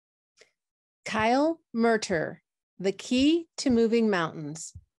Kyle Murtagh, The Key to Moving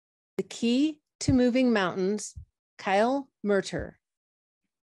Mountains. The Key to Moving Mountains, Kyle Murtagh.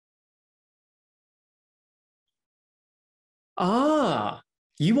 Ah,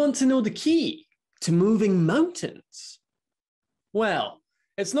 you want to know the key to moving mountains? Well,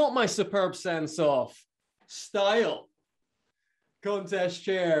 it's not my superb sense of style. Contest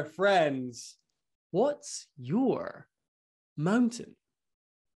chair, friends, what's your mountain?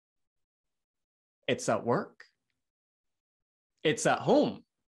 It's at work. It's at home.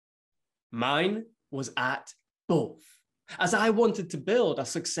 Mine was at both, as I wanted to build a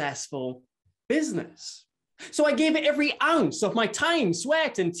successful business. So I gave it every ounce of my time,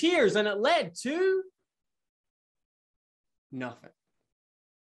 sweat, and tears, and it led to nothing.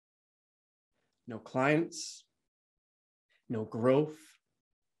 No clients, no growth.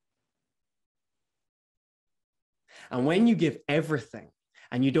 And when you give everything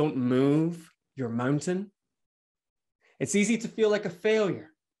and you don't move your mountain, it's easy to feel like a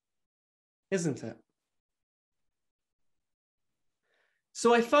failure, isn't it?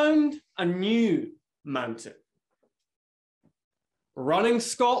 So I found a new mountain. Running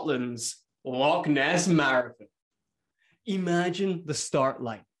Scotland's Loch Ness Marathon. Imagine the start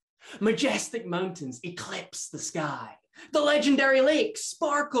line. Majestic mountains eclipse the sky. The legendary lake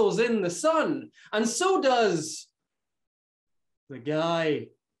sparkles in the sun. And so does the guy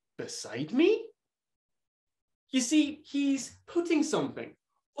beside me. You see, he's putting something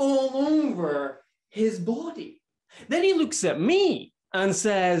all over his body. Then he looks at me and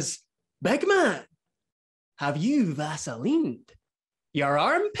says, "Big man, have you Vaselined your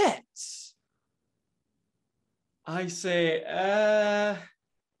armpits?" I say,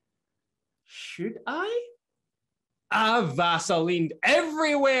 should I? I've Vaselined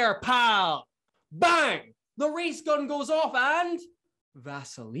everywhere, pal. Bang! The race gun goes off and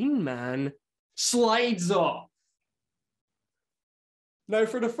Vaseline Man slides off. Now,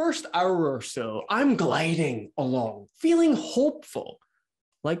 for the first hour or so, I'm gliding along, feeling hopeful,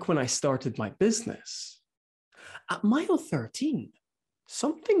 like when I started my business. At mile 13,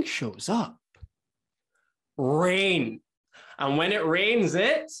 something shows up. Rain. And when it rains,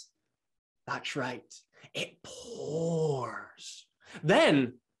 that's right, it pours.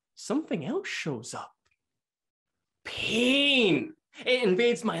 Then something else shows up. Pain. It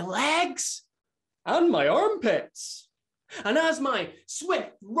invades my legs and my armpits. And as my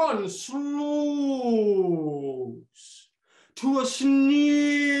swift run slows to a snail's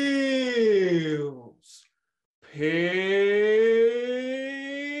pace,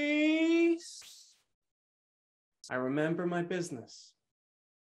 I remember my business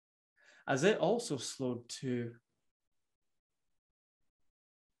as it also slowed too.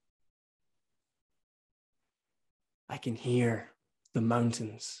 I can hear the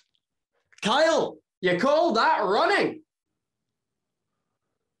mountains. "Kyle, you call that running?"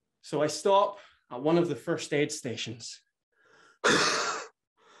 So I stop at one of the first aid stations.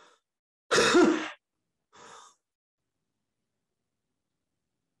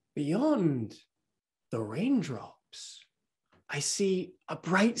 Beyond the raindrops, I see a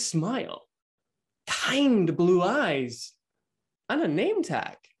bright smile, kind blue eyes, and a name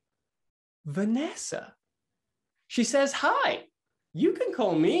tag. Vanessa. She says, "Hi, you can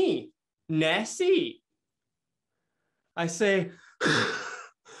call me Nessie." I say,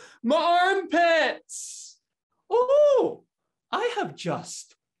 "My armpits! Oh, I have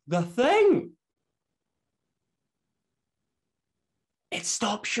just the thing. It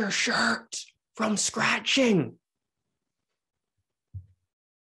stops your shirt from scratching."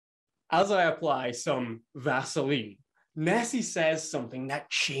 As I apply some Vaseline, Nessie says something that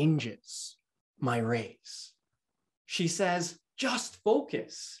changes my race. She says, "Just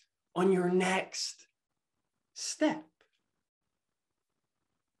focus on your next step."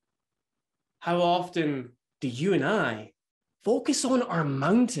 How often do you and I focus on our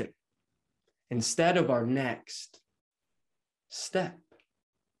mountain instead of our next step?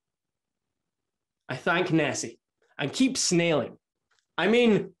 I thank Nessie and keep snailing.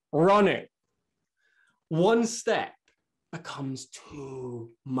 Running. One step becomes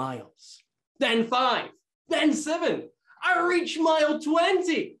 2 miles, then 5, then 7. I reach mile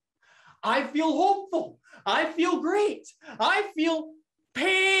 20. I feel hopeful. I feel great. I feel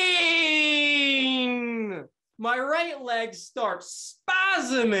pain. My right leg starts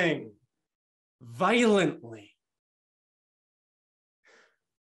spasming violently.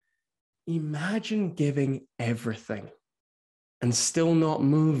 Imagine giving everything and still not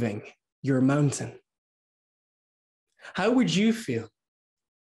moving your mountain. How would you feel?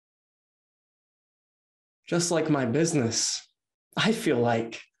 Just like my business, I feel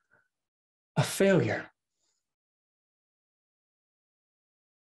like a failure.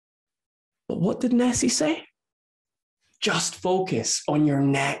 But what did Nessie say? Just focus on your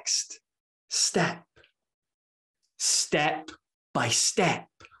next step. Step by step,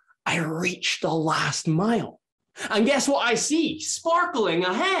 I reach the last mile. And guess what I see sparkling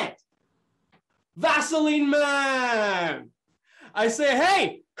ahead? Vaseline Man! I say,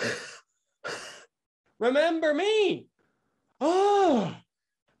 hey, remember me? Oh,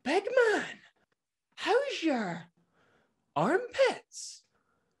 big man, how's your armpits?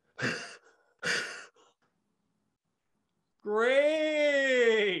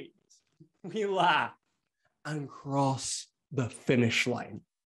 Great! We laugh and cross the finish line.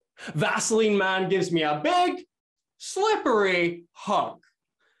 Vaseline Man gives me a big, slippery hug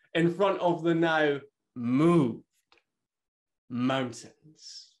in front of the now moved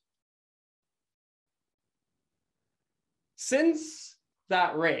mountains. Since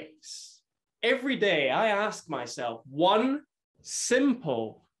that race, every day I ask myself one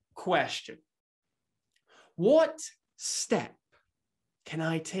simple question. What step can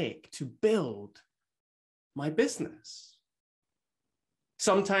I take to build my business?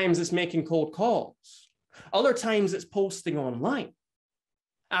 Sometimes it's making cold calls. Other times it's posting online.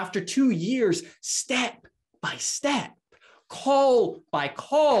 After 2 years, step by step, call by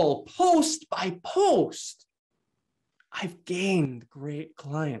call, post by post, I've gained great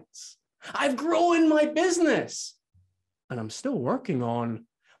clients. I've grown my business. And I'm still working on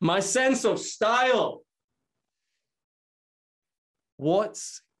my sense of style.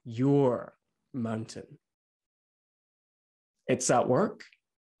 What's your mountain? It's at work.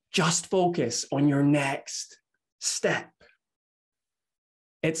 Just focus on your next step.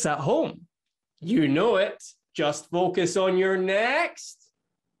 It's at home. You know it. Just focus on your next.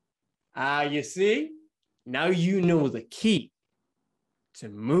 You see? Now you know the key to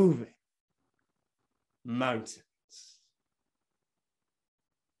moving mountains.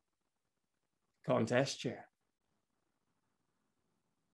 Contest chair.